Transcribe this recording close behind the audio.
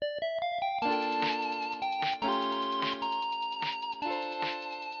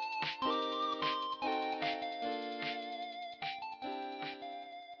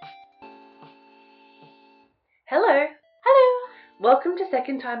Welcome to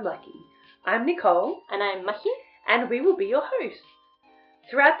Second Time Lucky. I'm Nicole. And I'm Mahi. And we will be your hosts.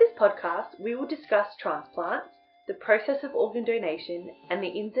 Throughout this podcast, we will discuss transplants, the process of organ donation, and the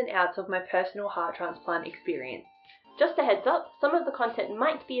ins and outs of my personal heart transplant experience. Just a heads up, some of the content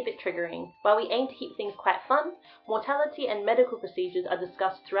might be a bit triggering. While we aim to keep things quite fun, mortality and medical procedures are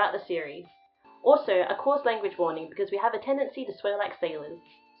discussed throughout the series. Also, a coarse language warning because we have a tendency to swear like sailors.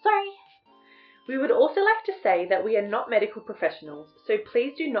 Sorry! We would also like to say that we are not medical professionals, so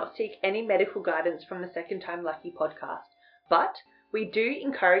please do not seek any medical guidance from the Second Time Lucky podcast. But we do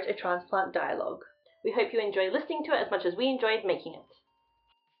encourage a transplant dialogue. We hope you enjoy listening to it as much as we enjoyed making it.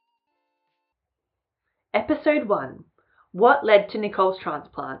 Episode 1. What led to Nicole's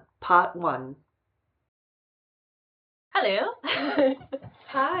transplant? Part 1. Hello.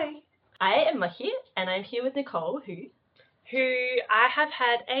 Hi. I am Mahi, and I'm here with Nicole, who I have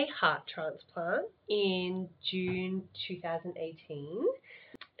had a heart transplant in June 2018.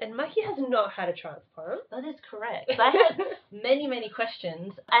 And Mahi has not had a transplant. That is correct. I had many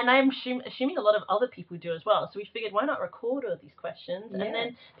questions, and I'm assuming a lot of other people do as well. So we figured, why not record all these questions, and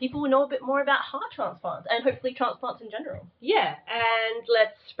then people will know a bit more about heart transplants, and hopefully transplants in general. Yeah, and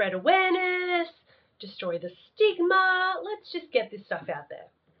let's spread awareness, destroy the stigma. Let's just get this stuff out there.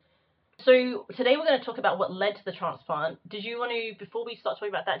 So today we're going to talk about what led to the transplant. Did you want to, before we start talking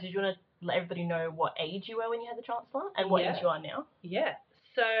about that, did you want to let everybody know what age you were when you had the transplant and what age you are now? Yeah.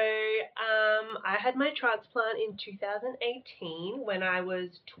 So I had my transplant in 2018 when I was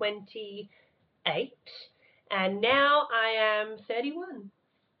 28, and now I am 31.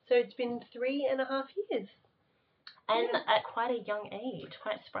 So it's been 3.5 years. And at quite a young age,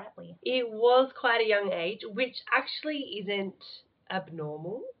 quite sprightly. It was quite a young age, which actually isn't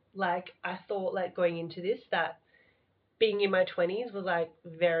abnormal. Like, I thought, like, going into this, that being in my 20s was, like,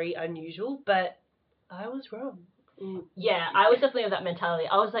 very unusual, but I was wrong. Yeah, I was definitely of that mentality.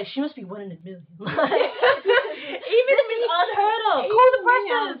 I was like, she must be one in a million. Even this is unheard of. Call the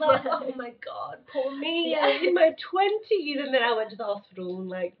presses. Like, oh my god, poor me. I was in my 20s, and then I went to the hospital, and,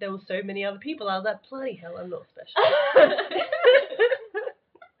 like, there were so many other people. I was like, bloody hell, I'm not special.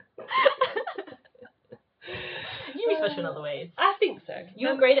 You'd be special in other ways. I think so. You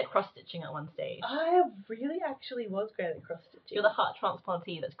were great at cross-stitching at one stage. I really actually was great at cross-stitching. You're the heart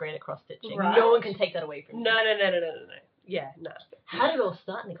transplantee that's great at cross-stitching. Right. No one can take that away from you. No. Yeah, no. How did it all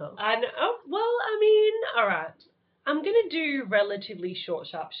start, Nicole? I know. Oh, well, I mean, all right. I'm going to do relatively short,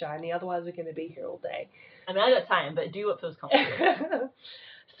 sharp, shiny. Otherwise, we're going to be here all day. I mean, I got time, but do what feels comfortable.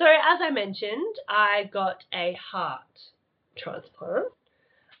 So, as I mentioned, I got a heart transplant.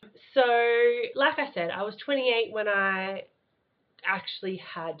 So, like I said, I was 28 when I actually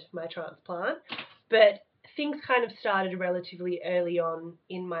had my transplant, but things kind of started relatively early on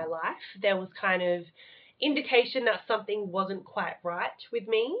in my life. There was kind of indication that something wasn't quite right with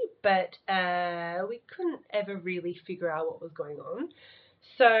me, but we couldn't ever really figure out what was going on.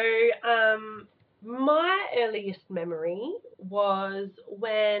 So, my earliest memory was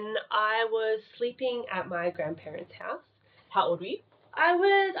when I was sleeping at my grandparents' house. How old were you? I'm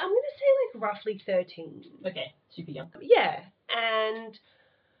going to say like roughly 13. Okay, super young. Yeah, and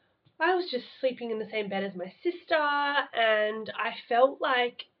I was just sleeping in the same bed as my sister, and I felt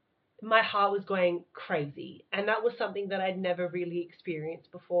like my heart was going crazy, and that was something that I'd never really experienced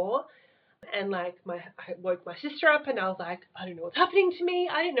before. And like I woke my sister up, and I was like, I don't know what's happening to me.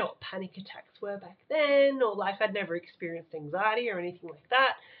 I didn't know what panic attacks were back then, or like I'd never experienced anxiety or anything like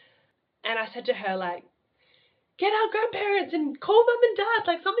that. And I said to her, like, get our grandparents and call mum and dad,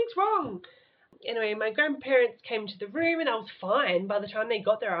 like something's wrong. Anyway, my grandparents came to the room and I was fine. By the time they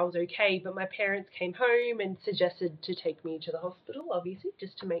got there, I was okay, but my parents came home and suggested to take me to the hospital, obviously,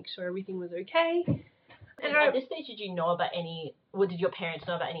 just to make sure everything was okay. And at this stage, did your parents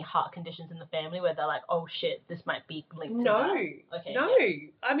know about any heart conditions in the family where they're like, oh shit, this might be linked to that? Okay. No. Yeah.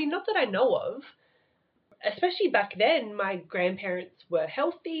 I mean, not that I know of. Especially back then, my grandparents were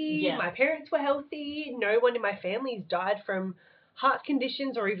healthy, my parents were healthy, no one in my family's died from heart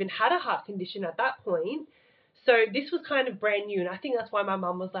conditions or even had a heart condition at that point. So this was kind of brand new, and I think that's why my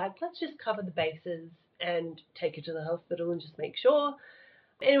mum was like, let's just cover the bases and take her to the hospital and just make sure.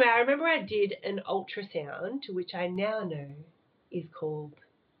 Anyway, I remember I did an ultrasound, which I now know is called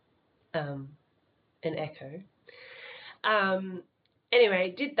an echo.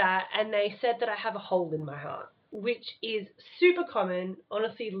 Anyway, did that, and they said that I have a hole in my heart, which is super common,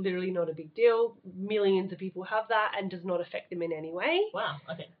 honestly, literally not a big deal. Millions of people have that and does not affect them in any way. Wow,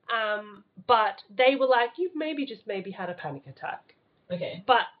 okay. But they were like, you've maybe had a panic attack. Okay.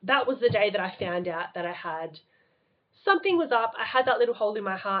 But that was the day that I found out that I had, something was up, I had that little hole in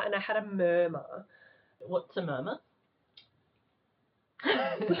my heart, and I had a murmur. What's a murmur?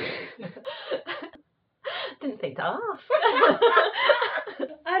 Didn't think to ask.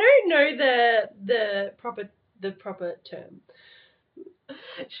 I don't know the proper term.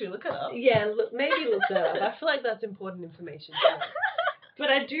 Should we look it up? Yeah, maybe look that up. I feel like that's important information to know. But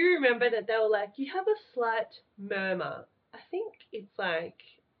I do remember that they were like, you have a slight murmur. I think it's like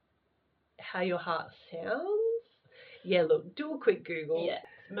how your heart sounds. Yeah, look, do a quick Google. Yeah,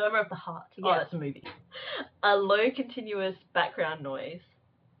 murmur of the heart. Yeah. Oh, that's a movie. A low continuous background noise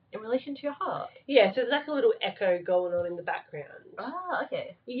in relation to your heart. Yeah, so there's like a little echo going on in the background. Ah,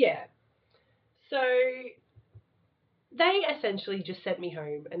 okay. Yeah. So they essentially just sent me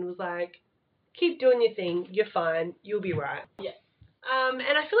home and was like, keep doing your thing, you're fine, you'll be right. Yeah. And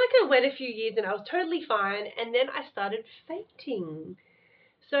I feel like I went a few years and I was totally fine, and then I started fainting.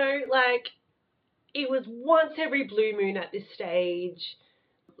 So, like, it was once every blue moon at this stage.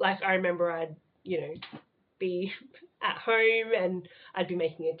 Like, I remember I'd, be at home and I'd be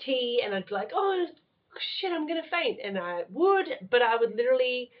making a tea and I'd be like, oh, shit, I'm going to faint. And I would, but I would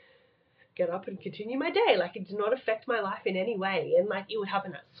literally get up and continue my day. Like, it did not affect my life in any way. And, like, it would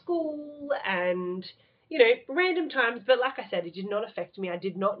happen at school and, random times. But like I said, it did not affect me. I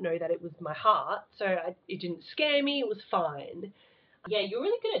did not know that it was my heart. So it didn't scare me. It was fine. Yeah, you're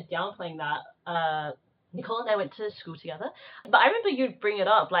really good at downplaying that. Nicole and I went to school together, but I remember you'd bring it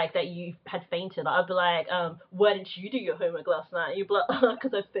up, like, that you had fainted. I'd be like, why didn't you do your homework last night? You'd be like,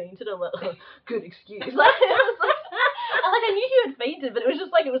 because I fainted. I'm like, oh, good excuse. Like, it was like, I knew you had fainted, but it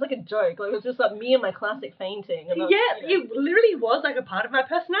was like a joke. Like, it was just like me and my classic fainting. And it literally was like a part of my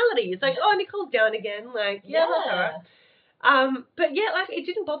personality. It's like, oh, Nicole's down again. Like, yeah, that's alright. But yeah, like, it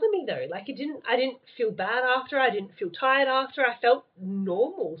didn't bother me though. Like, I didn't feel bad after. I didn't feel tired after. I felt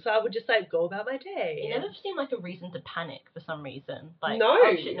normal. So I would just, like, go about my day. It never seemed like a reason to panic for some reason. Like, no.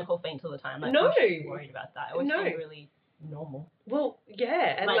 Oh shit, Nicole faints all the time. Like, no. I shouldn't be worried about that. It always seemed really normal. Well,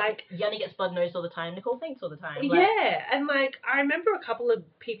 yeah, and like Yanni gets blood nose all the time. Nicole faints all the time. Yeah, and like I remember a couple of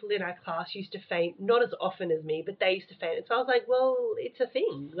people in our class used to faint, not as often as me, but they used to faint. And so I was like, well, it's a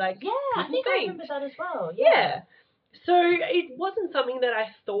thing. Like, yeah, I think I remember that as well. Yeah. So it wasn't something that I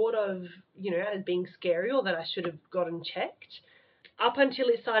thought of, as being scary or that I should have gotten checked up until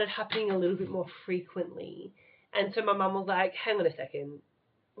it started happening a little bit more frequently. And so my mum was like, hang on a second,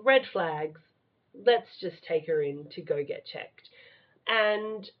 red flags, let's just take her in to go get checked.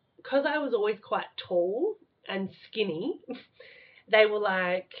 And because I was always quite tall and skinny, they were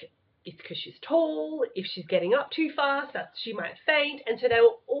like, it's because she's tall, if she's getting up too fast, she might faint. And so they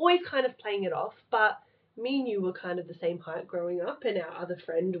were always kind of playing it off, but me and you were kind of the same height growing up, and our other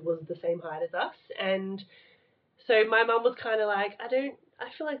friend was the same height as us. And so my mum was kind of like, I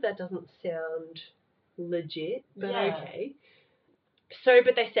feel like that doesn't sound legit, but okay. So,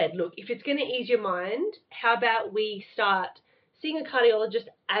 but they said, look, if it's going to ease your mind, how about we start seeing a cardiologist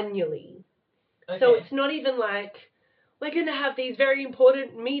annually? Okay. So it's not even like, we're going to have these very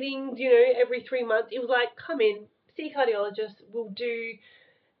important meetings, every 3 months. It was like, come in, see a cardiologist, we'll do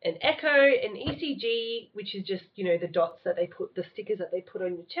an echo, an ECG, which is just, the dots that they put, the stickers that they put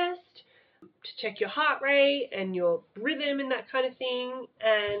on your chest to check your heart rate and your rhythm and that kind of thing.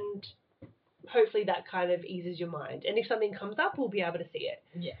 And hopefully that kind of eases your mind. And if something comes up, we'll be able to see it.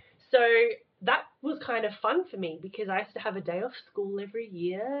 Yeah. So that was kind of fun for me because I used to have a day off school every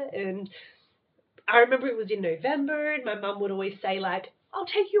year. And I remember it was in November and my mum would always say, like, I'll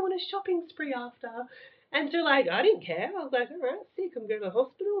take you on a shopping spree after. And so, like, I didn't care. I was like, all right, sick, I'm going to the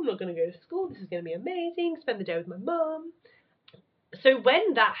hospital. I'm not going to go to school. This is going to be amazing. Spend the day with my mum. So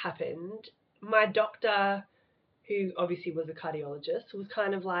when that happened, my doctor, who obviously was a cardiologist, was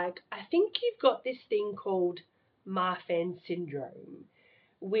kind of like, I think you've got this thing called Marfan syndrome,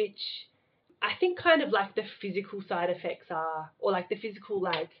 which I think kind of like the physical side effects are, or like the physical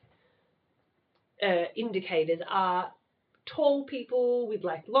indicators are tall people with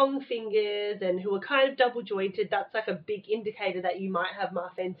like long fingers and who are kind of double jointed. That's like a big indicator that you might have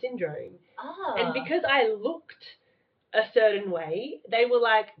Marfan syndrome. Ah. And because I looked a certain way, they were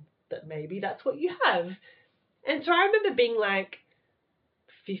like, but maybe that's what you have. And so I remember being like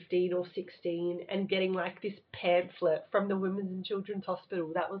 15 or 16 and getting like this pamphlet from the Women's and Children's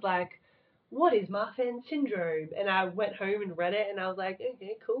Hospital that was like, what is Marfan syndrome? And I went home and read it and I was like,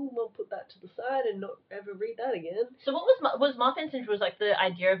 okay, cool, we'll put that to the side and not ever read that again. So what was Marfan syndrome? Was like the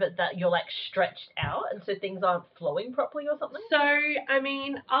idea of it that you're like stretched out and so things aren't flowing properly or something? So, I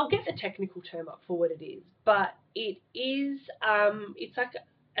mean, I'll get the technical term up for what it is, but it is, it's like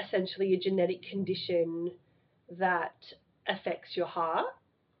essentially a genetic condition that affects your heart.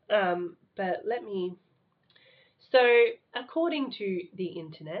 But so according to the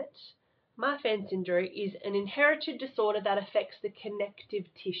internet, Marfan syndrome is an inherited disorder that affects the connective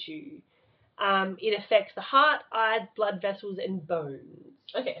tissue. It affects the heart, eyes, blood vessels, and bones.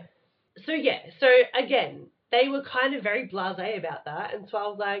 Okay. So again, they were kind of very blasé about that, and so I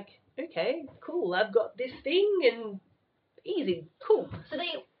was like, okay, cool, I've got this thing, and easy, cool.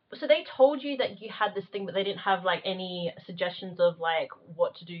 So they told you that you had this thing, but they didn't have like any suggestions of like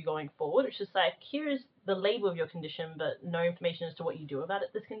what to do going forward. It's just like, here's the label of your condition, but no information as to what you do about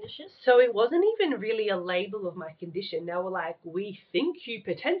this condition. So it wasn't even really a label of my condition. They were like, we think you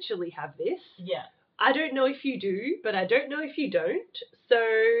potentially have this. Yeah. I don't know if you do, but I don't know if you don't. So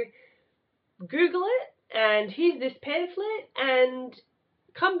Google it, and here's this pamphlet, and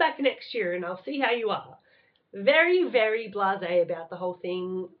come back next year and I'll see how you are. Very, very blasé about the whole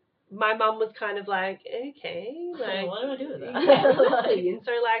thing. My mum was kind of like, okay, like, what do I do with that? Yeah, exactly. And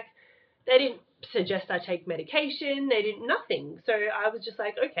so, like, they didn't suggest I take medication. They didn't, nothing. So I was just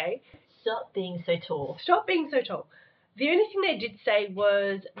like, okay. Stop being so tall. Stop being so tall. The only thing they did say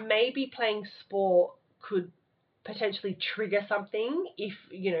was maybe playing sport could potentially trigger something.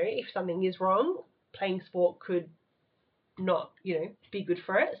 If something is wrong, playing sport could not, be good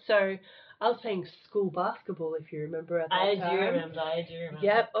for it. So I was playing school basketball, if you remember at that I time. do remember.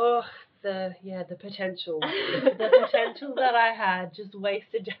 Yep. Oh, the potential. The potential that I had just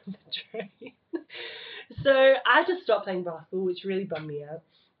wasted down the drain. So I just stopped playing basketball, which really bummed me out.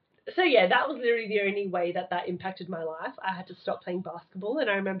 So yeah, that was literally the only way that impacted my life. I had to stop playing basketball, and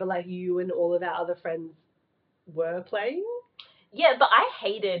I remember like you and all of our other friends were playing. Yeah, but I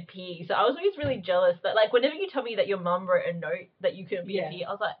hated PE, so I was always really jealous that, like, whenever you tell me that your mum wrote a note that you couldn't be in PE, I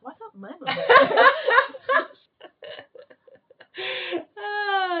was like, why can't my mum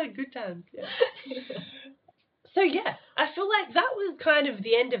write good times, yeah. So yeah, I feel like that was kind of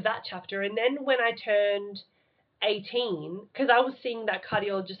the end of that chapter, and then when I turned 18, because I was seeing that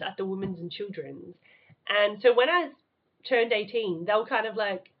cardiologist at the Women's and Children's, and so when I turned 18, they were kind of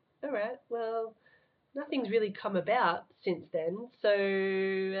like, all right, well, nothing's really come about since then, so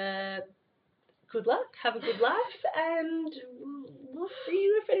good luck, have a good life, and we'll see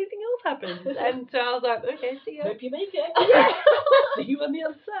you if anything else happens. And so I was like, okay, see you. Hope you make it. Yeah, see you on the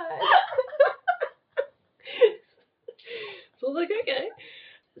other side. So I was like, okay.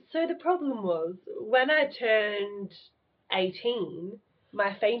 So the problem was, when I turned 18,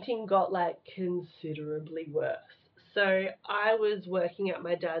 my fainting got like considerably worse. So I was working at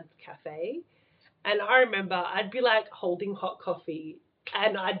my dad's cafe, and I remember I'd be like holding hot coffee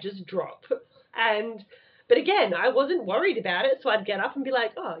and I'd just drop. But again, I wasn't worried about it, so I'd get up and be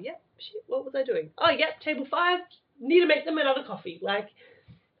like, oh, yep, shit, what was I doing? Oh, yep, table 5, need to make them another coffee. Like,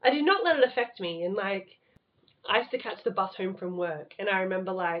 I did not let it affect me. And like, I used to catch the bus home from work, and I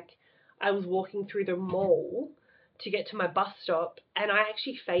remember like I was walking through the mall to get to my bus stop, and I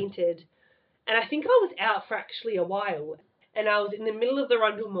actually fainted. And I think I was out for actually a while. And I was in the middle of the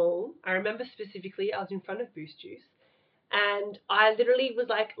Rundle Mall. I remember specifically I was in front of Boost Juice. And I literally was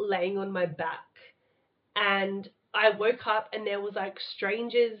like laying on my back. And I woke up and there was like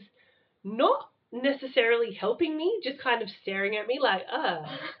strangers not necessarily helping me, just kind of staring at me like,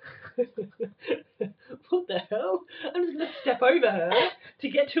 what the hell? I'm just going to step over her to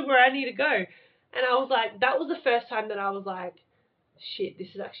get to where I need to go. And I was like, that was the first time that I was like, shit, this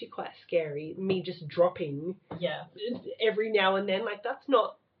is actually quite scary. Me just dropping every now and then. Like, that's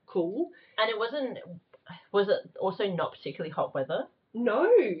not cool. And was it also not particularly hot weather? No.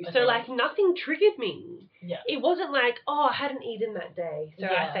 Okay. So, like, nothing triggered me. Yeah. It wasn't like, oh, I hadn't eaten that day, so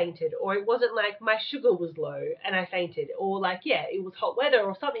I fainted. Or it wasn't like my sugar was low and I fainted. Or like, it was hot weather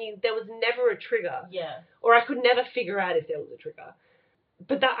or something. There was never a trigger. Yeah. Or I could never figure out if there was a trigger.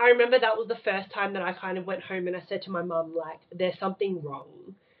 But I remember that was the first time that I kind of went home and I said to my mum, like, there's something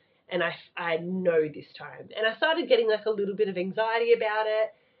wrong. And I know this time. And I started getting like a little bit of anxiety about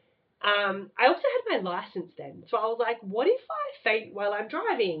it. I also had my license then. So I was like, what if I faint while I'm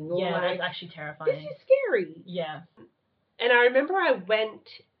driving? Or like, that's actually terrifying. This is scary. Yeah. And I remember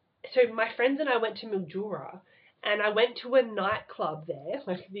so my friends and I went to Mildura, and I went to a nightclub there,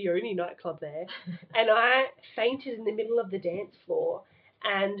 like the only nightclub there, and I fainted in the middle of the dance floor,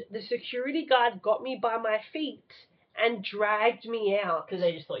 and the security guard got me by my feet and dragged me out. Because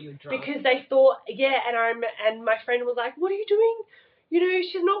they just thought you were drunk. Because they thought, and my friend was like, what are you doing?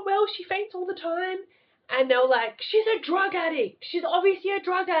 She's not well, she faints all the time. And they were like, she's a drug addict. She's obviously a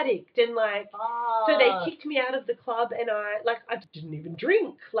drug addict. And like, so they kicked me out of the club, and I didn't even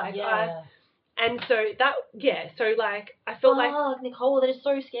drink. Like, and so I felt like, Nicole, that is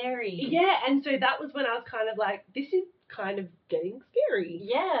so scary. Yeah, and so that was when I was kind of like, this is kind of getting scary.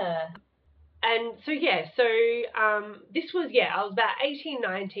 Yeah. And so, this was, I was about 18,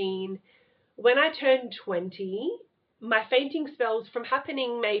 19. When I turned 20, my fainting spells from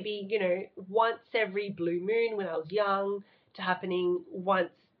happening maybe, once every blue moon when I was young to happening once,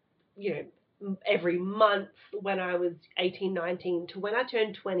 every month when I was 18, 19 to when I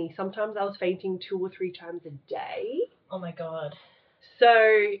turned 20, sometimes I was fainting 2 or 3 times a day. Oh my God.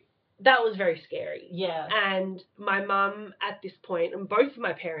 So that was very scary. Yeah. And my mum at this point, and both of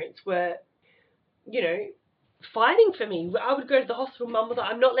my parents were, fighting for me. I would go to the hospital. Mum was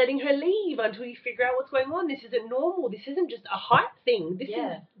like, I'm not letting her leave until you figure out what's going on. This isn't normal. This isn't just a height thing.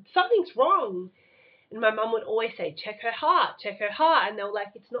 Something's wrong. And my mum would always say, check her heart. And they were like,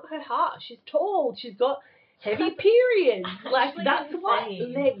 it's not her heart. She's tall. She's got heavy periods. Like, that's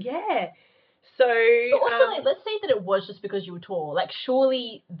insane. what, yeah. So, but also, let's say that it was just because you were tall. Like,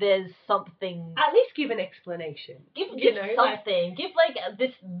 surely there's something. At least give an explanation. Give something. Give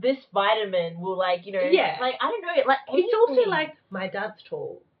this vitamin will Yeah. Like, I don't know. Like, it's also like my dad's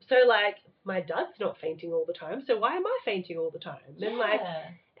tall, so like my dad's not fainting all the time. So why am I fainting all the time? And like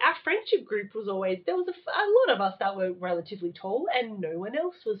our friendship group was always there was a lot of us that were relatively tall, and no one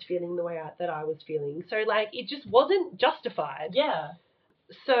else was feeling the way that I was feeling. So like it just wasn't justified. Yeah.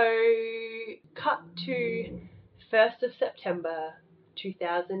 So, cut to 1st of September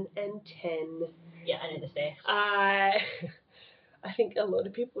 2010. Yeah, I know this day. I think a lot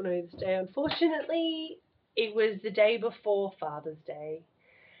of people know this day, unfortunately. It was the day before Father's Day.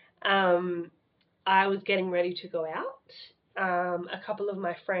 I was getting ready to go out. A couple of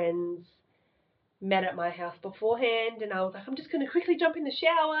my friends met at my house beforehand, and I was like, I'm just going to quickly jump in the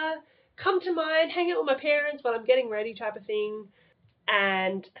shower, come to mine, hang out with my parents while I'm getting ready type of thing.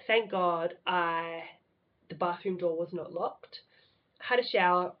 And thank God the bathroom door was not locked. I had a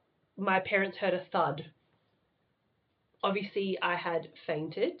shower. My parents heard a thud. Obviously, I had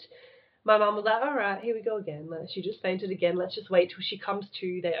fainted. My mum was like, all right, here we go again. She just fainted again. Let's just wait till she comes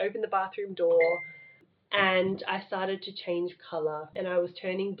to. They opened the bathroom door, and I started to change colour, and I was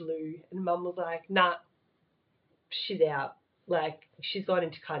turning blue. And Mum was like, nah, she's out. Like, she's gone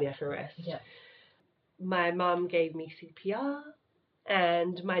into cardiac arrest. Yeah. My mum gave me CPR.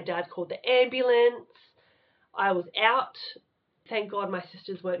 And my dad called the ambulance. I was out. Thank God my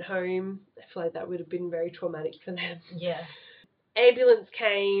sisters weren't home. I feel like that would have been very traumatic for them. Yeah. Ambulance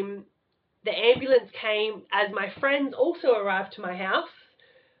came. The ambulance came as my friends also arrived to my house.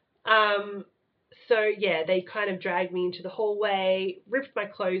 So yeah, they kind of dragged me into the hallway, ripped my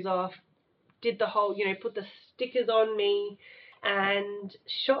clothes off, did the whole, put the stickers on me, and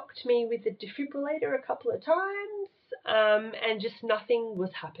shocked me with the defibrillator a couple of times. And just nothing was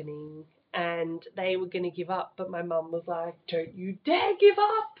happening, and they were going to give up, but my mum was like, don't you dare give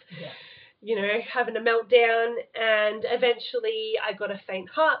up. Yeah. Having a meltdown, and eventually I got a faint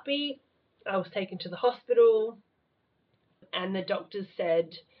heartbeat. I was taken to the hospital, and the doctors said,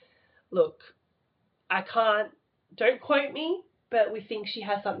 look, don't quote me, but we think she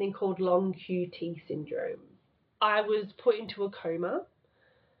has something called long QT syndrome. I was put into a coma.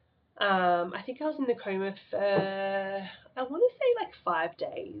 I think I was in the coma for, I want to say 5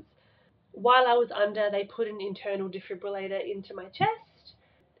 days. While I was under, they put an internal defibrillator into my chest.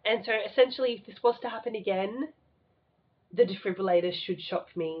 And so essentially, if this was to happen again, the defibrillator should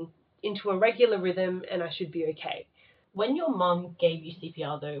shock me into a regular rhythm and I should be okay. When your mum gave you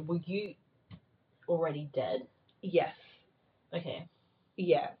CPR though, were you already dead? Yes. Okay.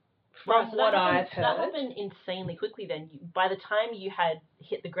 Yeah. From what I've heard. That happened insanely quickly then. By the time you had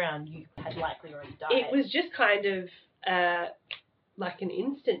hit the ground, you had likely already died. It was just kind of like an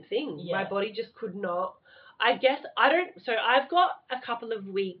instant thing. Yeah. My body just could not. I guess so I've got a couple of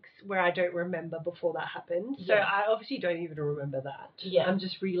weeks where I don't remember before that happened. So Yeah. I obviously don't even remember that. Yeah. I'm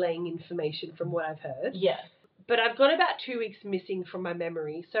just relaying information from what I've heard. Yeah. But I've got about 2 weeks missing from my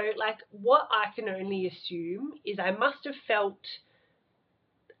memory. So what I can only assume is I must have felt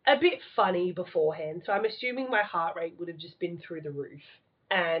a bit funny beforehand. So I'm assuming my heart rate would have just been through the roof.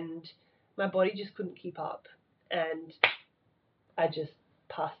 And my body just couldn't keep up. And I just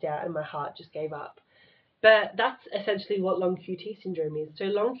passed out and my heart just gave up. But that's essentially what long QT syndrome is. So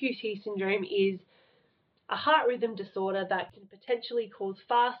long QT syndrome is a heart rhythm disorder that can potentially cause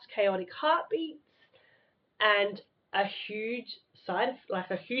fast, chaotic heartbeats, and a huge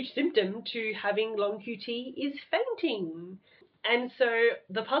symptom to having long QT is fainting. And so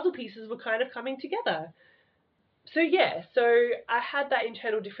the puzzle pieces were kind of coming together. So I had that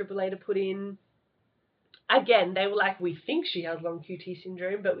internal defibrillator put in. Again, they were like, we think she has long QT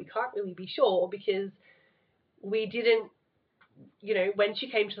syndrome, but we can't really be sure because we didn't, when she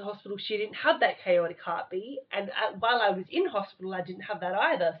came to the hospital, she didn't have that chaotic heartbeat. And while I was in hospital, I didn't have that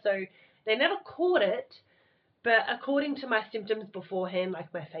either. So they never caught it, But according to my symptoms beforehand,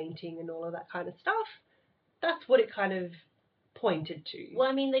 like my fainting and all of that kind of stuff, that's what it kind of pointed to. Well,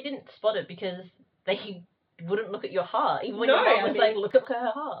 I mean, they didn't spot it because they wouldn't look at your heart. Even when No, your mom I was mean- like, look at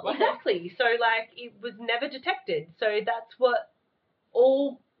her heart. Like, Exactly. So, like, it was never detected. So that's what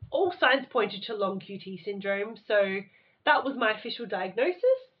all signs pointed to long QT syndrome. So that was my official diagnosis.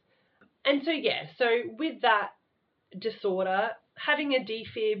 And so, yeah, so with that disorder, having a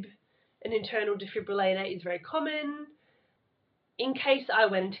defib, an internal defibrillator, is very common. In case I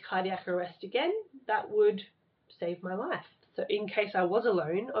went into cardiac arrest again, that would save my life. So in case I was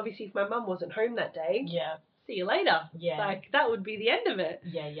alone, obviously if my mum wasn't home that day, yeah, see you later. yeah. Like, that would be the end of it.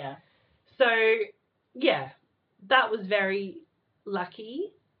 Yeah, yeah. So, yeah, that was very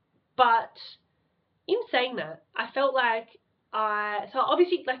lucky. But in saying that, I felt like so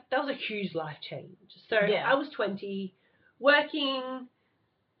obviously, like, that was a huge life change. So Yeah. I was 20, working.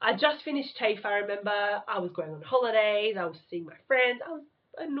 I just finished TAFE, I remember. I was going on holidays. I was seeing my friends. I was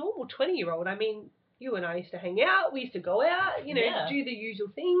a normal 20-year-old. I mean, you and I used to hang out. We used to go out, Yeah. do the usual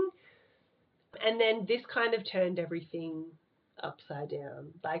thing. And then this kind of turned everything upside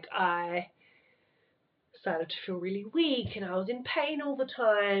down. Like, I started to feel really weak and I was in pain all the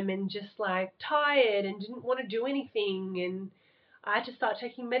time and just like tired and didn't want to do anything, and I had to start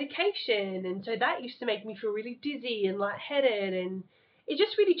taking medication, and so that used to make me feel really dizzy and lightheaded, and it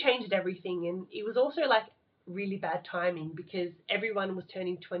just really changed everything. And it was also like really bad timing because everyone was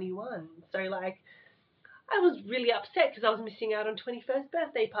turning 21, so like I was really upset because I was missing out on 21st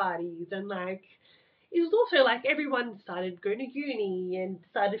birthday parties, and like it was also like everyone started going to uni and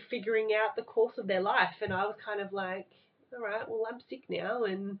started figuring out the course of their life, and I was kind of like, all right, well, I'm sick now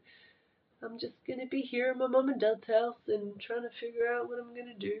and I'm just going to be here at my mum and dad's house and trying to figure out what I'm going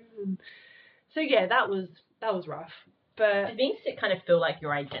to do. And so yeah, that was rough. But Did being sick kind of feel like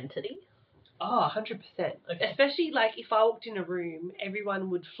your identity? oh, 100%. Okay. Especially like if I walked in a room, everyone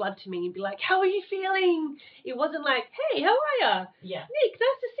would flood to me and be like, how are you feeling? It wasn't like, hey, how are ya? Yeah. Nick,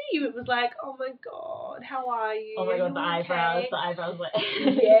 nice to see you. It was like, oh my God, how are you? Oh my God, You the okay?" eyebrows, like...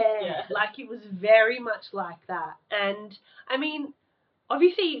 Yeah, like it was very much like that. And I mean,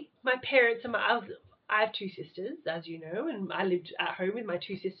 obviously my parents and I have two sisters, as you know, and I lived at home with my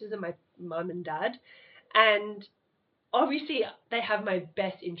two sisters and my mum and dad. And obviously they have my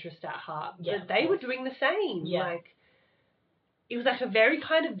best interest at heart, Yeah, but they were doing the same. Yeah. Like, it was like a very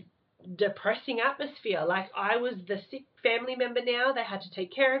kind of depressing atmosphere. Like, I was the sick family member now. They had to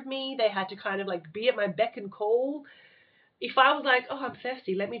take care of me. They had to kind of like be at my beck and call. If I was like, oh, I'm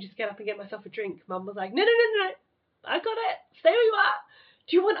thirsty, let me just get up and get myself a drink, Mum was like, no, I got it, stay where you are.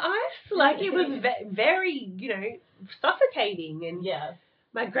 Do you want ice? Like, it was very, suffocating. And Yeah.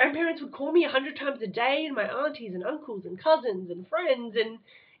 my grandparents would call me 100 times a day, and my aunties and uncles and cousins and friends, and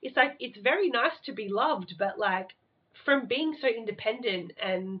it's like, it's very nice to be loved, but like, from being so independent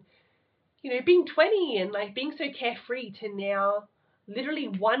and, being 20 and like being so carefree to now, literally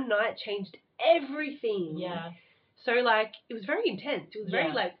one night changed everything. Yeah. So like, it was very intense. It was very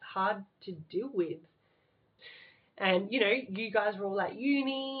Yeah. like hard to deal with. And you guys were all at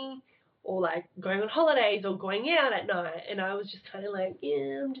uni or like going on holidays or going out at night, and I was just kind of like,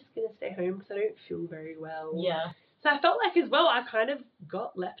 yeah, I'm just gonna stay home because I don't feel very well. Yeah. So I felt like as well I kind of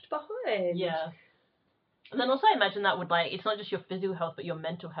got left behind. Yeah. And then also I imagine that would like, it's not just your physical health, but your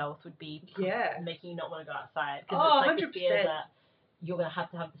mental health would be making you not want to go outside. Because Oh, it's like 100%. the fear that you're going to have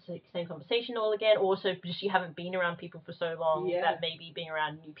the same conversation all again. Also, just you haven't been around people for so long that maybe being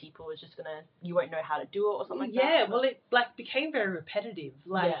around new people is just going to, you won't know how to do it or something like that. Yeah, well, it like became very repetitive.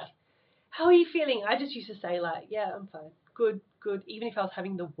 Like, how are you feeling? I just used to say like, yeah, I'm fine. Good. Even if I was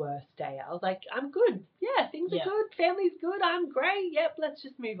having the worst day, I was like, I'm good. Yeah, things are good. Family's good. I'm great. Yep, let's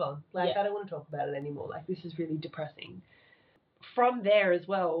just move on. Like, I don't want to talk about it anymore. Like, this is really depressing. From there as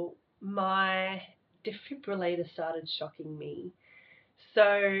well, my defibrillator started shocking me. So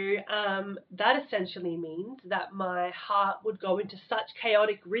that essentially means that my heart would go into such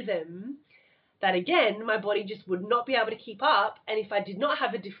chaotic rhythm that, again, my body just would not be able to keep up. And if I did not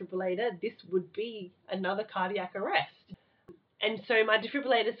have a defibrillator, this would be another cardiac arrest. And so my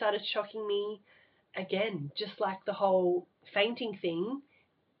defibrillator started shocking me again, just like the whole fainting thing,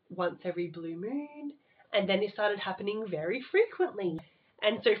 once every blue moon. And then it started happening very frequently.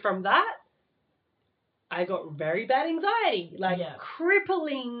 And so from that, I got very bad anxiety, like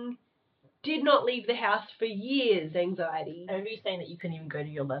crippling, did not leave the house for years anxiety. I remember you saying that you couldn't even go to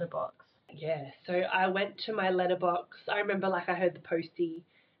your letterbox. Yeah, so I went to my letterbox. I remember like I heard the postie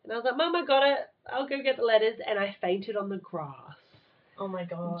and I was like, Mum, I got it. I'll go get the letters. And I fainted on the grass. Oh my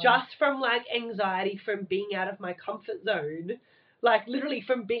God. Just from like anxiety from being out of my comfort zone Like, literally,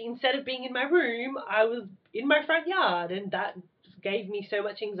 instead of being in my room, I was in my front yard, and that gave me so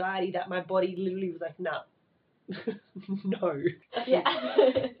much anxiety that my body literally was like, nah. No. Yeah.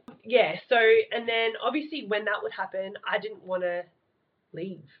 Yeah, so, and then obviously when that would happen, I didn't want to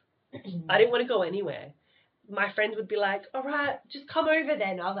leave. I didn't want to go anywhere. My friends would be like, all right, just come over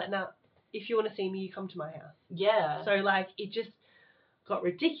then. I was like, nah, if you want to see me, you come to my house. Yeah. So, like, it just got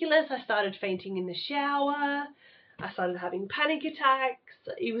ridiculous. I started fainting in the shower. I started having panic attacks.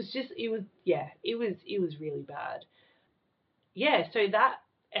 It was really bad. Yeah, so that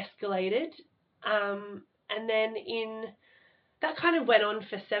escalated. And then that kind of went on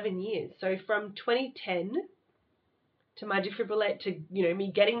for 7 years. So from 2010 to my defibrillator, to,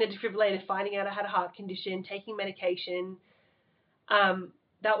 me getting the defibrillator, finding out I had a heart condition, taking medication,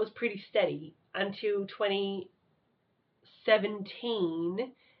 that was pretty steady until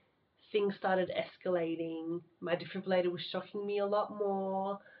 2017. Things started escalating. My defibrillator was shocking me a lot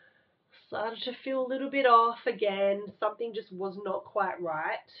more. Started to feel a little bit off again. Something just was not quite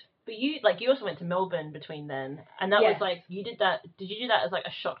right. But you also went to Melbourne between then, and that was like, you did that. Did you do that as like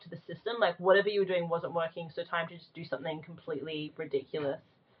a shock to the system? Like, whatever you were doing wasn't working, so time to just do something completely ridiculous.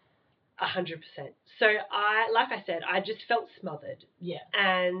 100%. So like I said, I just felt smothered. Yeah.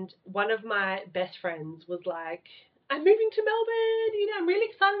 And one of my best friends was like, I'm moving to Melbourne, I'm really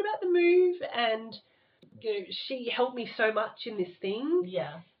excited about the move. And, she helped me so much in this thing.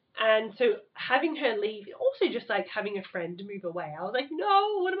 Yeah. And so having her leave, also just like having a friend move away, I was like,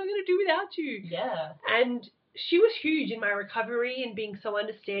 no, what am I going to do without you? Yeah. And she was huge in my recovery and being so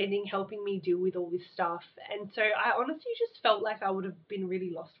understanding, helping me deal with all this stuff. And so I honestly just felt like I would have been really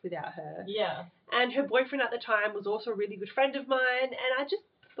lost without her. Yeah. And her boyfriend at the time was also a really good friend of mine, and I just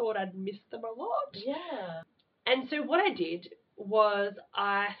thought I'd miss them a lot. Yeah. And so what I did was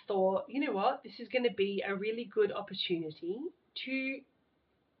I thought, you know what, this is going to be a really good opportunity to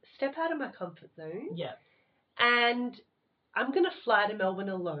step out of my comfort zone. Yeah. And I'm going to fly to Melbourne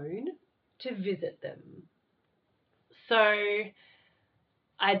alone to visit them. So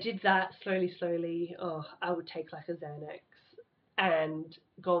I did that slowly. Oh, I would take like a Xanax and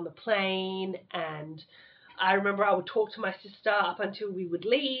go on the plane. And I remember I would talk to my sister up until we would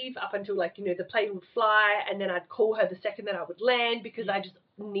leave, up until the plane would fly. And then I'd call her the second that I would land because I just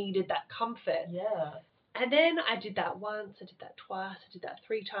needed that comfort. Yeah. And then I did that once, I did that twice, I did that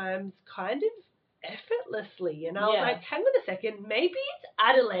 3 times, kind of effortlessly. And I was like, hang on a second, maybe it's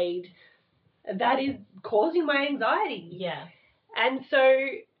Adelaide that is causing my anxiety. Yeah. And so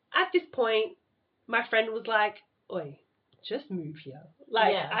at this point, my friend was like, oi, just move here.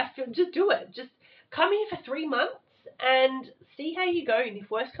 I feel, just do it. Just come here for 3 months and see how you go. And if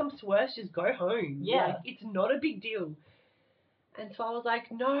worse comes to worse, just go home. Yeah. It's not a big deal. And so I was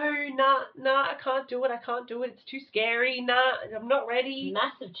like, no, I can't do it. It's too scary. I'm not ready.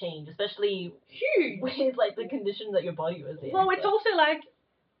 Massive change, especially Huge. with the condition that your body was in. Well, it's also like,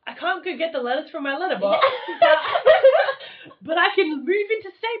 I can't go get the letters from my letterbox, but I can move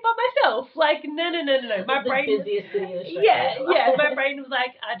into state by myself. No. My brain. The busiest city in Australia. Yeah. My brain was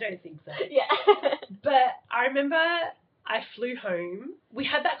like, I don't think so. Yeah. But I remember I flew home. We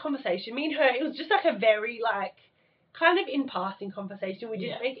had that conversation. Me and her. It was just like a very kind of in passing conversation. We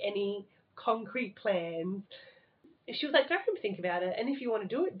didn't make any concrete plans. She was like, go home and think about it. And if you want to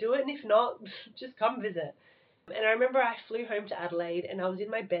do it, do it. And if not, just come visit. And I remember I flew home to Adelaide and I was in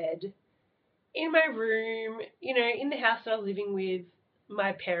my bed, in my room, in the house that I was living with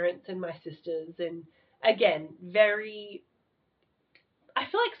my parents and my sisters. And again, I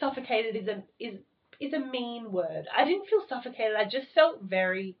feel like suffocated is a mean word. I didn't feel suffocated. I just felt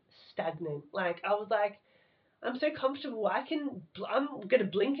very stagnant. I was like, I'm so comfortable. I'm going to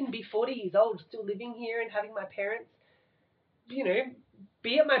blink and be 40 years old, still living here and having my parents, be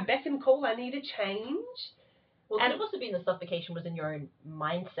at my beck and call. I need a change. Well, and it must have been the suffocation was in your own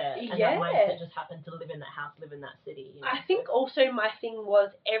mindset. And that mindset just happened to live in that house, live in that city. I think also my thing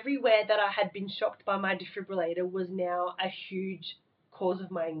was everywhere that I had been shocked by my defibrillator was now a huge cause of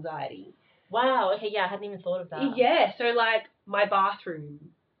my anxiety. Wow. Okay, yeah, I hadn't even thought of that. Yeah, so my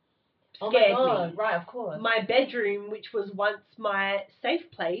bathroom scared me. Right, of course. My bedroom, which was once my safe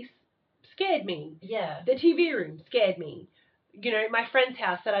place, scared me. Yeah. The TV room scared me. My friend's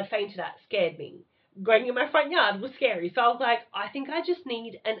house that I'd fainted at scared me. Going in my front yard was scary. So I was like, I think I just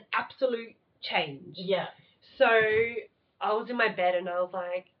need an absolute change. Yeah. So I was in my bed and I was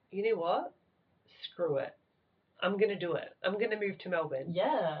like, you know what? Screw it. I'm going to do it. I'm going to move to Melbourne.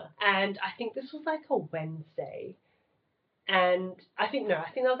 Yeah. And I think this was a Wednesday. And I think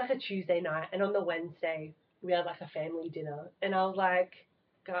that was a Tuesday night. And on the Wednesday, we had a family dinner. And I was like,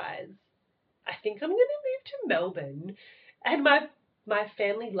 guys, I think I'm going to move to Melbourne. And my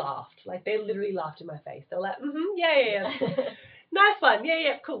family laughed. Like, they literally laughed in my face. They're like, yeah. Nice one.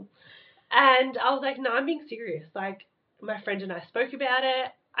 Yeah, cool. And I was like, no, I'm being serious. Like, my friend and I spoke about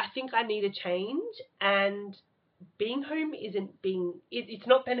it. I think I need a change, and being home it's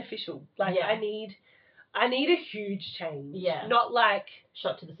not beneficial. Like, I need a huge change. Yeah. Not like...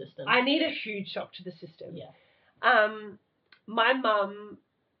 Shock to the system. I need a huge shock to the system. Yeah. My mum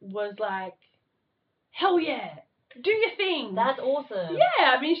was like, hell yeah, do your thing. That's awesome.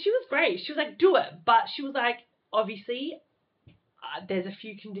 Yeah, I mean, she was great. She was like, do it. But she was like, obviously, there's a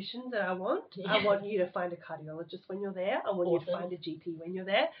few conditions that I want. Yeah. I want you to find a cardiologist when you're there. I want you to find a GP when you're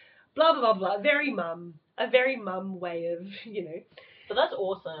there. Blah, blah, blah, blah. A very mum way of, But that's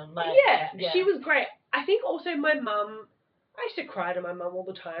awesome. Like, yeah, she was great. I think also my mum, I used to cry to my mum all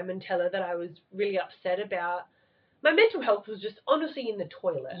the time and tell her that I was really upset about... My mental health was just honestly in the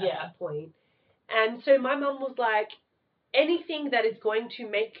toilet at that point. And so my mum was like, anything that is going to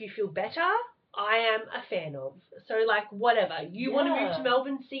make you feel better, I am a fan of. So, like, whatever. You want to move to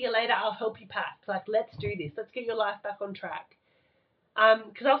Melbourne, see you later, I'll help you pack. Like, let's do this. Let's get your life back on track.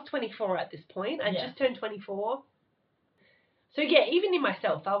 Because I was 24 at this point. I just turned 24. So, yeah, even in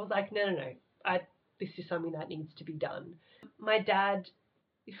myself, I was like, no. This is something that needs to be done. My dad...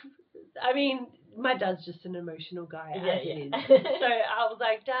 I mean, my dad's just an emotional guy as it is. So I was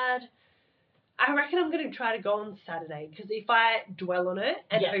like, Dad, I reckon I'm going to try to go on Saturday, because if I dwell on it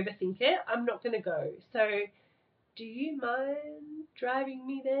and overthink it, I'm not going to go. So do you mind driving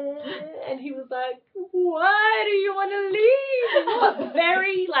me there? And he was like, why do you want to leave?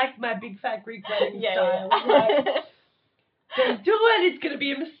 Very like my big fat Greek wedding style. Like, don't do it. It's going to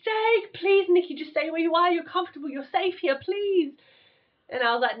be a mistake. Please, Nikki, just stay where you are. You're comfortable. You're safe here. Please. And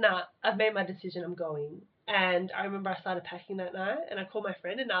I was like, nah, I've made my decision. I'm going. And I remember I started packing that night, and I called my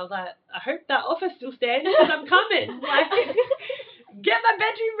friend, and I was like, I hope that offer still stands, because I'm coming. Like, get my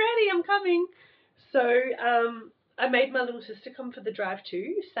bedroom ready. I'm coming. So I made my little sister come for the drive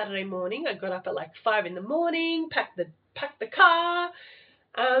too. Saturday morning, I got up at like 5 a.m, packed the car.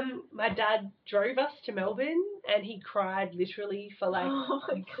 My dad drove us to Melbourne, and he cried literally for like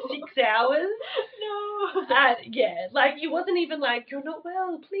 6 hours. No. Like, it wasn't even like, you're not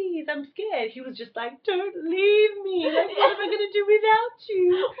well, please, I'm scared. He was just like, don't leave me. Like, what am I going to do without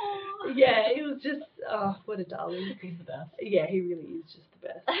you? Yeah, it was just, oh, what a darling. He's the best. Yeah, he really is just the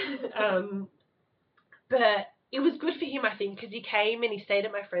best. But it was good for him, I think, because he came and he stayed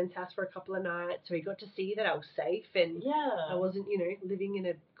at my friend's house for a couple of nights, so he got to see that I was safe, and I wasn't, living in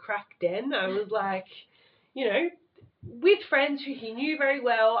a crack den. I was like, with friends who he knew very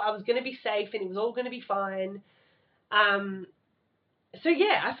well. I was going to be safe, and it was all going to be fine. So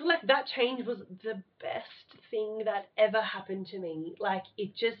yeah, I feel like that change was the best thing that ever happened to me. Like,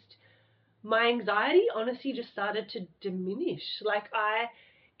 my anxiety honestly just started to diminish. Like, I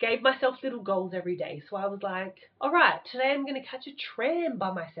gave myself little goals every day. So I was like, all right, today I'm going to catch a tram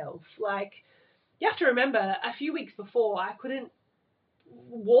by myself. Like, you have to remember, a few weeks before, I couldn't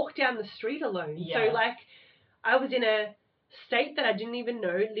walk down the street alone. Yeah. So, like, I was in a state that I didn't even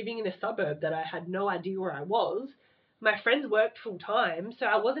know, living in a suburb that I had no idea where I was. My friends worked full time, so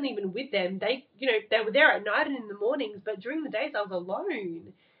I wasn't even with them. They were there at night and in the mornings, but during the days I was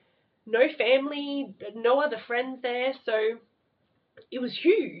alone. No family, no other friends there, so it was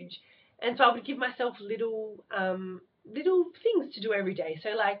huge. And so I would give myself little things to do every day. So,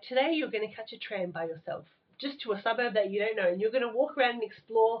 like, today you're going to catch a tram by yourself, just to a suburb that you don't know, and you're going to walk around and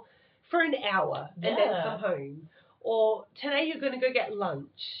explore for an hour and then come home. Or today you're going to go get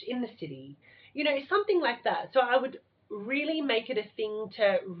lunch in the city. Something like that. So I would really make it a thing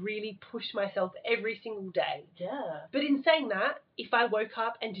to really push myself every single day. Yeah. But in saying that, if I woke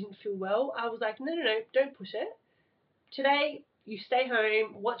up and didn't feel well, I was like, no, don't push it. Today, you stay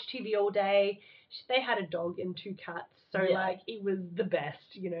home, watch TV all day. They had a dog and 2 cats. So, like, it was the best.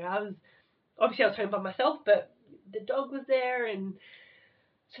 I was home by myself, but the dog was there. And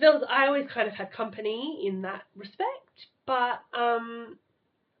so I always kind of had company in that respect. But,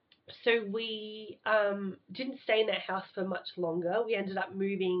 so we didn't stay in that house for much longer. We ended up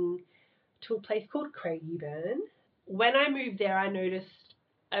moving to a place called Craigieburn. When I moved there, I noticed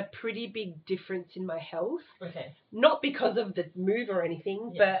a pretty big difference in my health. Okay. Not because of the move or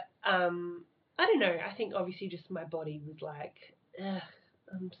anything, but I don't know. I think obviously just my body was like,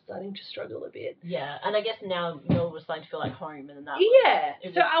 I'm starting to struggle a bit. Yeah, and I guess now Mel was starting to feel like home, and that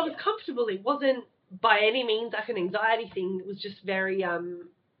was, I was comfortable. It wasn't by any means like an anxiety thing. It was just very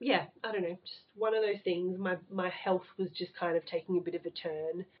I don't know, just one of those things. My health was just kind of taking a bit of a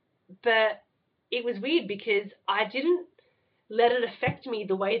turn. But it was weird because I didn't let it affect me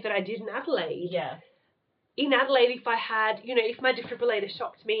the way that I did in Adelaide. Yeah. in Adelaide, if I had, if my defibrillator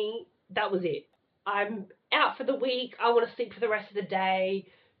shocked me, that was it. I'm out for the week. I want to sleep for the rest of the day.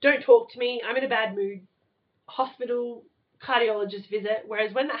 Don't talk to me. I'm in a bad mood. Hospital, cardiologist visit.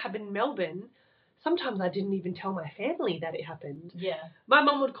 Whereas when that happened in Melbourne, sometimes I didn't even tell my family that it happened. Yeah. My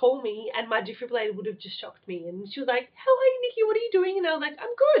mum would call me and my defibrillator would have just shocked me. And she was like, how are you, Nikki? What are you doing? And I was like,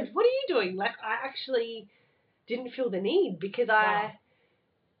 I'm good. What are you doing? Like, I actually didn't feel the need because I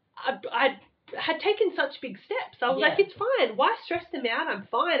had taken such big steps. I was like, it's fine. Why stress them out? I'm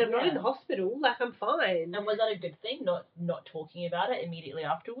fine. I'm not in the hospital. Like, I'm fine. And was that a good thing, not talking about it immediately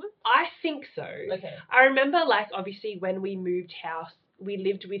afterwards? I think so. Okay. I remember, like, obviously when we moved house, we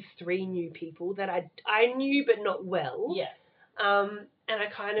lived with 3 new people that I knew but not well. Yeah. And I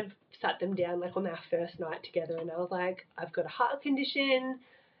kind of sat them down, like, on our first night together, and I was like, I've got a heart condition.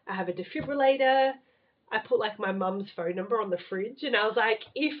 I have a defibrillator. I put, like, my mum's phone number on the fridge, and I was like,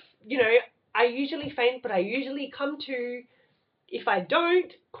 if, I usually faint, but I usually come to. If I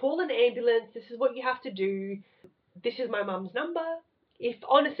don't, call an ambulance. This is what you have to do. This is my mum's number. If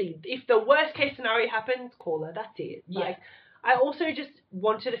the worst case scenario happens, call her. That's it. Yeah. Like, I also just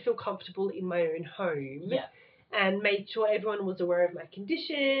wanted to feel comfortable in my own home. Yeah. And made sure everyone was aware of my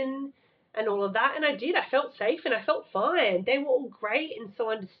condition and all of that. And I did. I felt safe and I felt fine. They were all great and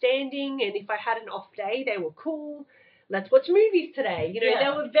so understanding. And if I had an off day, they were cool. Let's watch movies today. They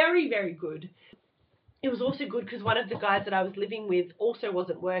were very, very good. It was also good because one of the guys that I was living with also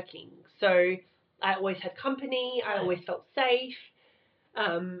wasn't working. So I always had company. I always felt safe.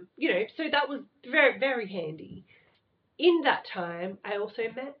 So that was very, very handy. In that time, I also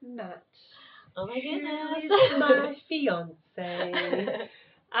met Matt. Oh my goodness. Who is my fiance.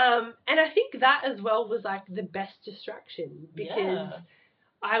 And I think that as well was like the best distraction because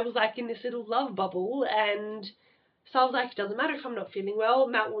I was like in this little love bubble, and so I was like, it doesn't matter if I'm not feeling well.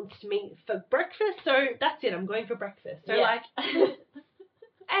 Matt wants to meet for breakfast, so that's it. I'm going for breakfast. So like, and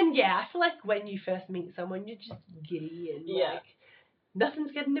I feel like when you first meet someone, you're just giddy and like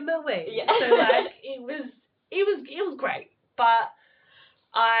nothing's getting in my way. Yeah. So like it was great, but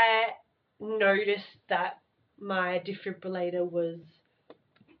I noticed that my defibrillator was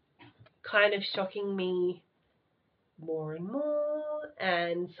kind of shocking me more and more,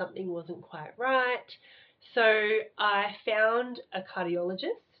 and something wasn't quite right. So I found a cardiologist.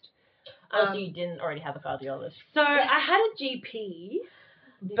 So you didn't already have a cardiologist? So I had a GP.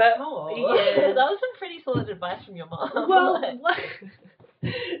 But that was some pretty solid advice from your mom. Well,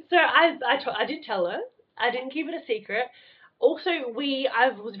 so I did tell her. I didn't keep it a secret. Also, I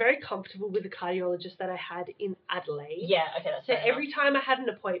was very comfortable with the cardiologist that I had in Adelaide. Yeah, okay, that's so every time I had an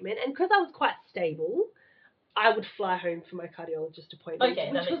appointment, and because I was quite stable, I would fly home for my cardiologist appointment,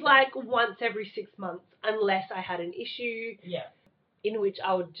 which was like once every 6 months, unless I had an issue. Yeah. In which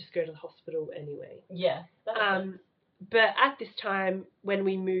I would just go to the hospital anyway. Yeah. But at this time, when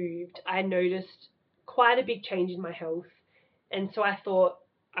we moved, I noticed quite a big change in my health, and so I thought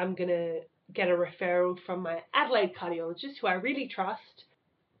I'm gonna get a referral from my Adelaide cardiologist, who I really trust,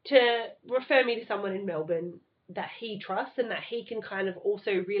 to refer me to someone in Melbourne that he trusts and that he can kind of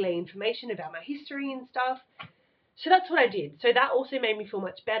also relay information about my history and stuff. So that's what I did. So that also made me feel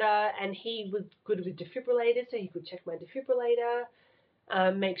much better, and he was good with defibrillators, so he could check my defibrillator,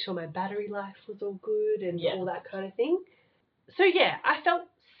 make sure my battery life was all good and all that kind of thing. So I felt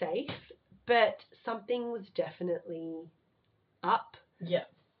safe, but something was definitely up. Yeah.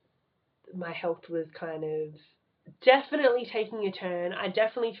 My health was kind of definitely taking a turn. I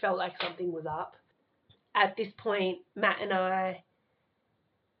definitely felt like something was up. At this point, Matt and I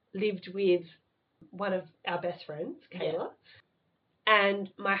lived with one of our best friends, Kayla, and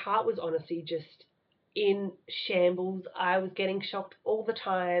my heart was honestly just in shambles. I was getting shocked all the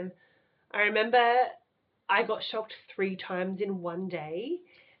time. I remember I got shocked 3 times in one day,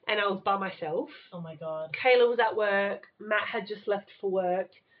 and I was by myself. Oh my God. Kayla was at work. Matt had just left for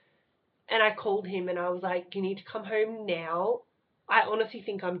work. And I called him and I was like, you need to come home now. I honestly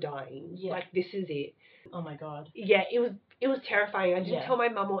think I'm dying. Yeah. Like, this is it. Oh my God. Yeah, it was terrifying. I didn't tell my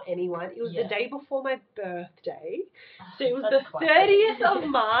mum or anyone. It was the day before my birthday. So it was the 30th of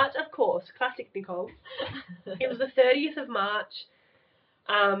March. Of course, classic Nicole. It was the 30th of March.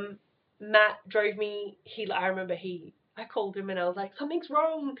 Matt drove me. I called him and I was like, something's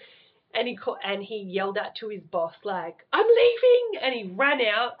wrong. And he yelled out to his boss, like, I'm leaving! And he ran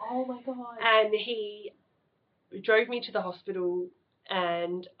out. Oh my God. And he drove me to the hospital,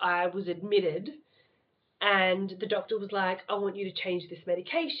 and I was admitted. And the doctor was like, I want you to change this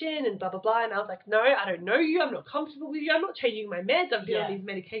medication and blah, blah, blah. And I was like, no, I don't know you. I'm not comfortable with you. I'm not changing my meds. I've been on these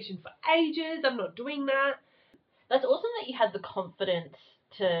medications for ages. I'm not doing that. That's awesome that you had the confidence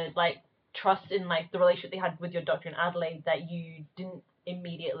to, like, trust in like the relationship they had with your doctor in Adelaide that you didn't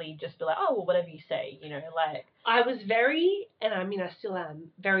immediately just be like, oh, well, whatever you say, you know, like. I was very, and I mean I still am,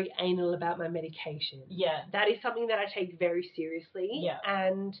 very anal about my medication. Yeah. That is something that I take very seriously. Yeah.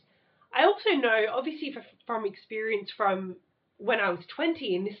 And I also know, obviously from experience from when I was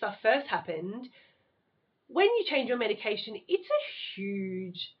 20 and this stuff first happened, when you change your medication, it's a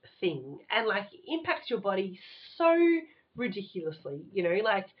huge thing and like impacts your body so ridiculously, you know,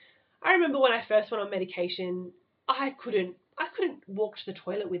 like I remember when I first went on medication, I couldn't walk to the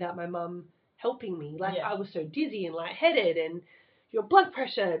toilet without my mum helping me. Like I was so dizzy and lightheaded and your blood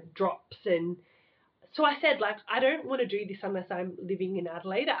pressure drops. And so I said, like, I don't want to do this unless I'm living in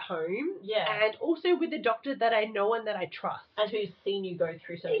Adelaide at home. Yeah. And also with a doctor that I know and that I trust. And who's seen you go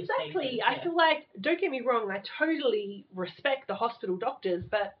through some of these stages. I feel like, don't get me wrong, I totally respect the hospital doctors,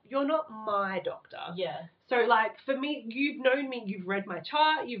 but you're not my doctor. Yeah. So, like, for me, you've known me, you've read my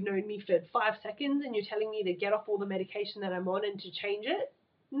chart, you've known me for 5 seconds, and you're telling me to get off all the medication that I'm on and to change it?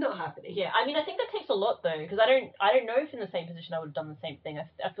 Not happening. Yeah, I mean, I think that takes a lot though, because I don't know if in the same position I would have done the same thing.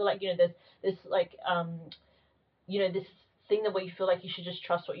 I feel like, you know, there's this like you know, this thing that where you feel like you should just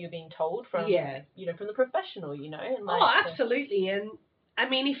trust what you're being told from you know, from the professional, you know. And like, absolutely. And I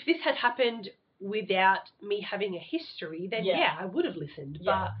mean, if this had happened without me having a history, then I would have listened.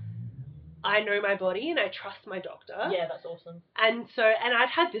 But I know my body and I trust my doctor. Yeah, that's awesome. And so, and I'd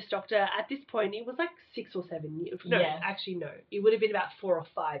had this doctor at this point, it was like 6 or 7 years. No, actually no. It would have been about 4 or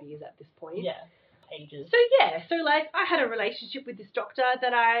 5 years at this point. Yeah, ages. So like I had a relationship with this doctor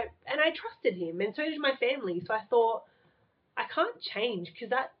that I trusted him, and so did my family. So I thought, I can't change because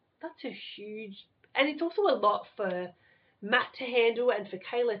that's a huge, and it's also a lot for Matt to handle and for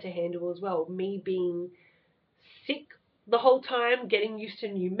Kayla to handle as well. Me being sick the whole time, getting used to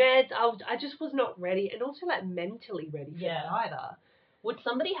new meds. I just was not ready, and also like mentally ready for that either. Would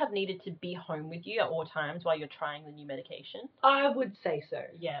somebody have needed to be home with you at all times while you're trying the new medication? I would say so.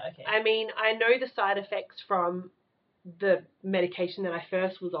 Yeah, okay. I mean, I know the side effects from the medication that I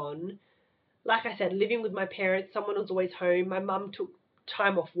first was on. Like I said, living with my parents, someone was always home. My mum took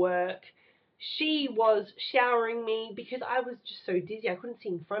time off work. She was showering me because I was just so dizzy. I couldn't see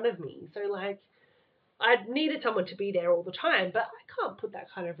in front of me. So, like, I needed someone to be there all the time, but I can't put that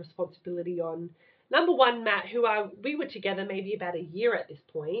kind of responsibility on, number one, Matt, who we were together maybe about a year at this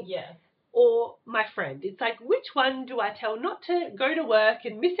point. Yeah. Or my friend. It's like, which one do I tell not to go to work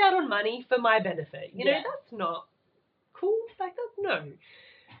and miss out on money for my benefit? You know, that's not cool. Like, that's no.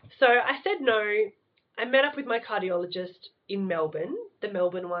 So I said no. I met up with my cardiologist in Melbourne, the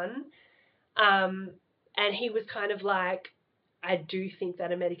Melbourne one. And he was kind of like, I do think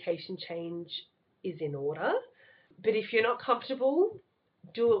that a medication change is in order, but if you're not comfortable,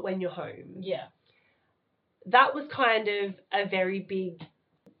 do it when you're home. Yeah. That was kind of a very big,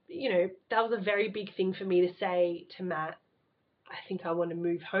 you know, that was a very big thing for me to say to Matt. I think I want to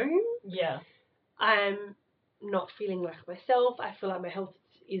move home. Yeah. I'm not feeling like myself. I feel like my health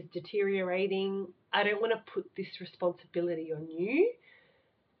is deteriorating. I don't want to put this responsibility on you.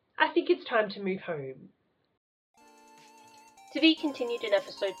 I think it's time to move home. To be continued in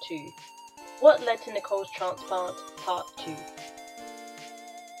episode 2. What led to Nicole's transplant, part 2.